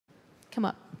come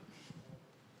up.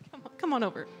 Come on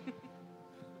over.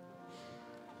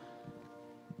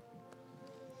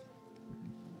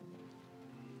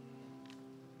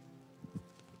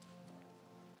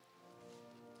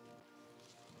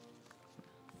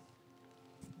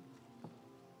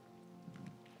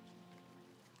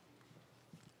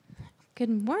 Good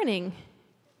morning.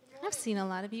 I've seen a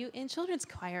lot of you in children's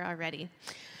choir already.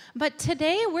 But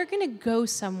today we're going to go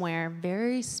somewhere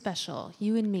very special,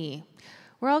 you and me.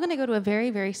 We're all going to go to a very,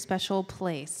 very special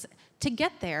place. To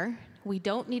get there, we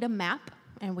don't need a map,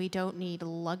 and we don't need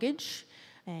luggage,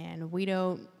 and we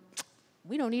don't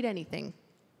need anything.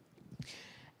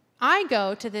 I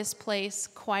go to this place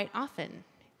quite often,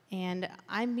 and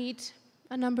I meet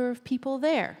a number of people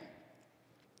there.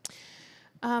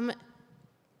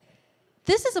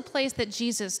 This is a place that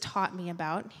Jesus taught me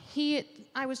about.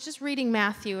 I was just reading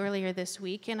Matthew earlier this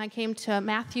week, and I came to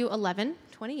Matthew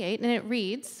 11:28, and it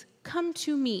reads, "Come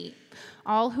to me,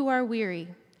 all who are weary,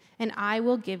 and I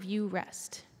will give you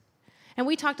rest." And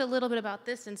we talked a little bit about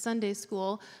this in Sunday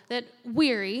school, that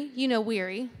weary,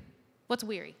 weary. What's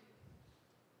weary?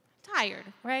 Tired,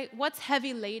 right? What's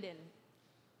heavy laden?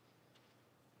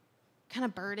 Kind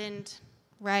of burdened,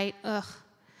 right? Ugh.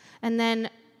 And then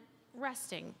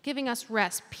resting, giving us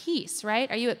rest, peace,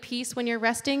 right? Are you at peace when you're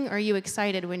resting, or are you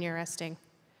excited when you're resting?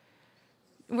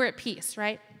 We're at peace,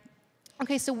 right?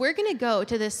 Okay, so we're going to go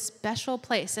to this special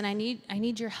place, and I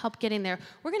need your help getting there.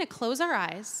 We're going to close our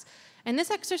eyes, and this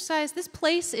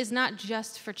place is not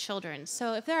just for children.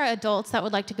 So if there are adults that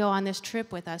would like to go on this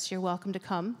trip with us, you're welcome to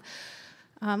come.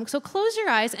 So close your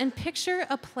eyes and picture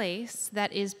a place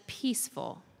that is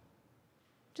peaceful.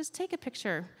 Just take a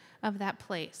picture of that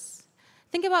place.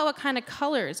 Think about what kind of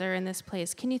colors are in this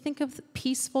place. Can you think of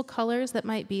peaceful colors that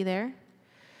might be there?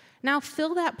 Now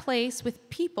fill that place with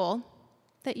people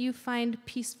that you find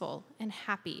peaceful and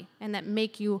happy and that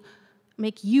make you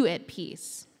at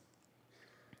peace.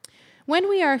 When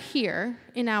we are here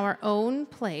in our own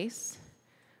place,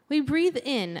 we breathe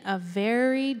in a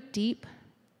very deep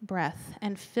breath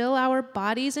and fill our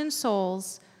bodies and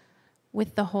souls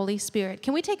with the Holy Spirit.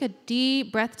 Can we take a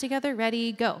deep breath together?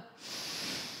 Ready, go.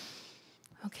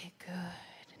 Okay,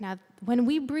 good. Now, when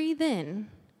we breathe in,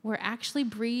 we're actually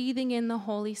breathing in the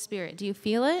Holy Spirit. Do you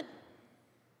feel it?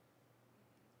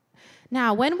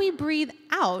 Now, when we breathe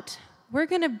out, we're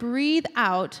going to breathe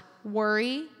out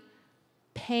worry,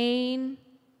 pain,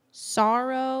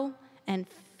 sorrow, and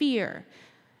fear.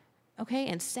 Okay,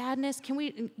 and sadness.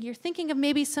 You're thinking of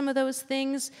maybe some of those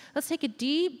things. Let's take a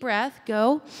deep breath,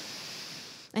 go.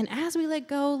 And as we let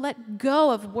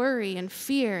go of worry and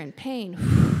fear and pain.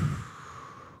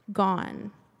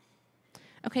 Gone.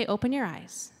 Okay, open your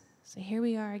eyes. So here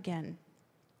we are again.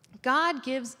 God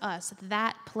gives us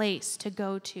that place to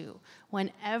go to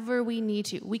whenever we need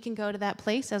to. We can go to that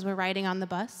place as we're riding on the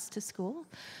bus to school.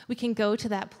 We can go to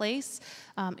that place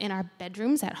in our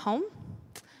bedrooms at home.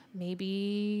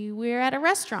 Maybe we're at a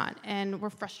restaurant and we're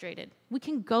frustrated. We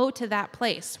can go to that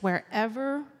place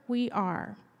wherever we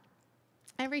are.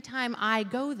 Every time I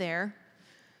go there,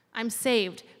 I'm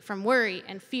saved from worry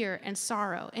and fear and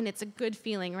sorrow, and it's a good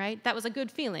feeling, right? That was a good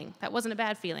feeling. That wasn't a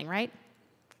bad feeling, right?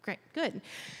 Great, good.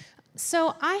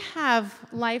 So I have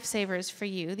lifesavers for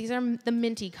you. These are the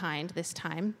minty kind this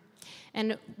time.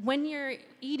 And when you're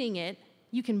eating it,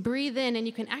 you can breathe in and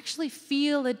you can actually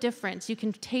feel the difference. You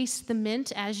can taste the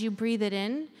mint as you breathe it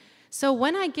in. So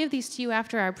when I give these to you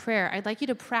after our prayer, I'd like you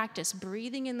to practice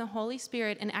breathing in the Holy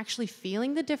Spirit and actually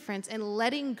feeling the difference and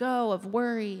letting go of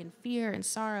worry and fear and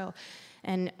sorrow.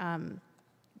 And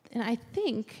I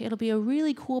think it'll be a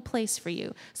really cool place for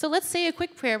you. So let's say a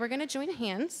quick prayer. We're going to join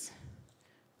hands.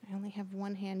 I only have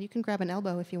one hand. You can grab an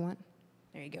elbow if you want.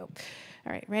 There you go.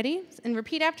 All right, ready? And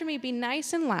repeat after me. Be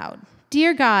nice and loud.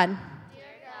 Dear God,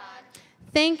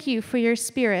 thank you for your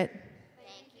Spirit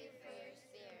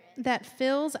that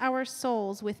fills our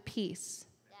souls with peace.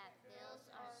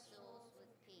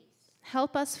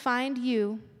 Help us find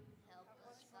you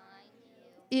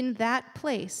in that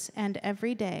place and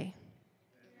every day.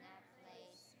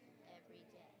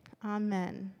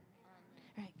 Amen.